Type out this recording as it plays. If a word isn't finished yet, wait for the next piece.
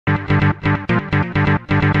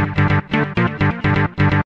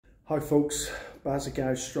Hi folks,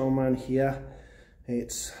 Strongman here.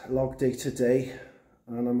 It's log day today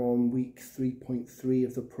and I'm on week 3.3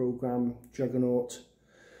 of the program Juggernaut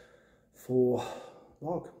for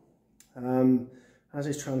log. As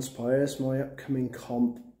it transpires, my upcoming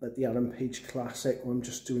comp at the Adam Page Classic, where I'm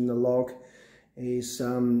just doing the log, is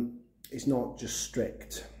not just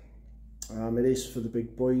strict. It is for the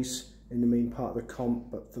big boys in the main part of the comp,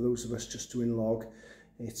 but for those of us just doing log,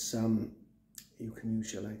 it's you can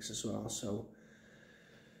use your legs as well. So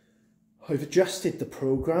I've adjusted the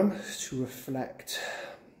program to reflect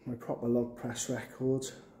my proper log press record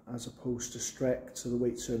as opposed to strict, so the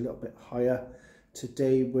weights are a little bit higher.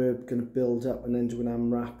 Today we're going to build up and then do an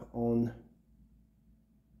AMRAP on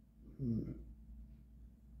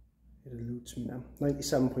it eludes me now,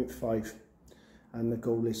 97.5, and the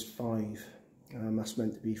goal is 5. That's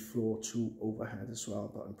meant to be floor to overhead as well,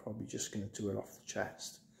 but I'm probably just going to do it off the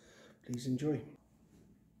chest. Please enjoy.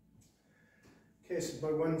 Okay, this is my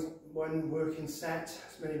one working set,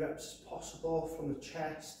 as many reps as possible from the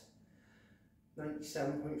chest.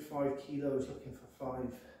 97.5 kilos, looking for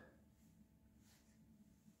 5.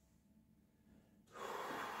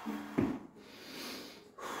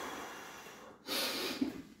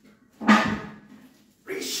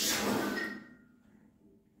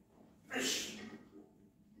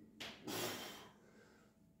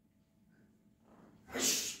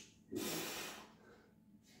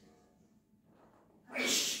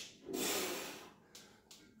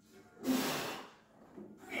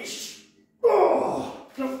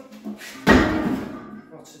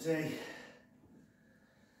 Today.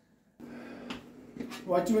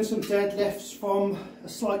 Right, doing some deadlifts from a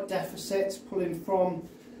slight deficit, pulling from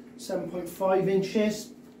 7.5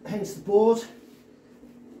 inches, hence the board.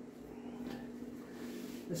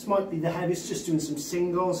 This might be the heaviest, just doing some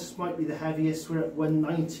singles. This might be the heaviest. We're at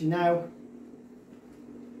 190 now.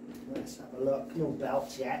 Let's have a look. No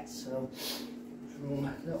belt yet, so room,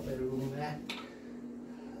 a little bit of room there. A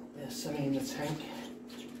little bit of sunny in the tank.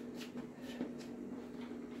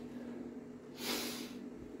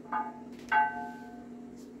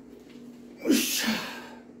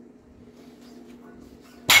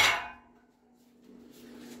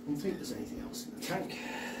 I don't think there's anything else in the tank.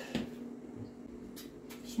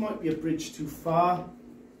 This might be a bridge too far.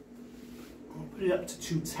 I'll put it up to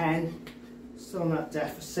 210. Still on that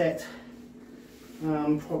deficit.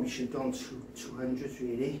 Probably should have gone to 200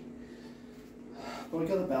 really. But I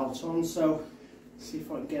got the belt on, so see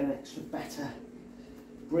if I can get an extra better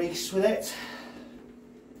brace with it.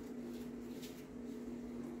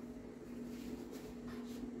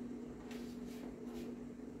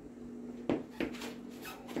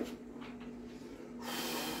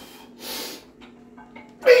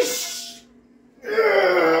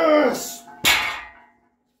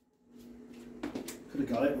 Could have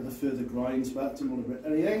got it with a further grind, but didn't want to rip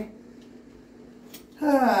anything.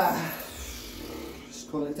 Just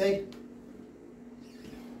call it a day.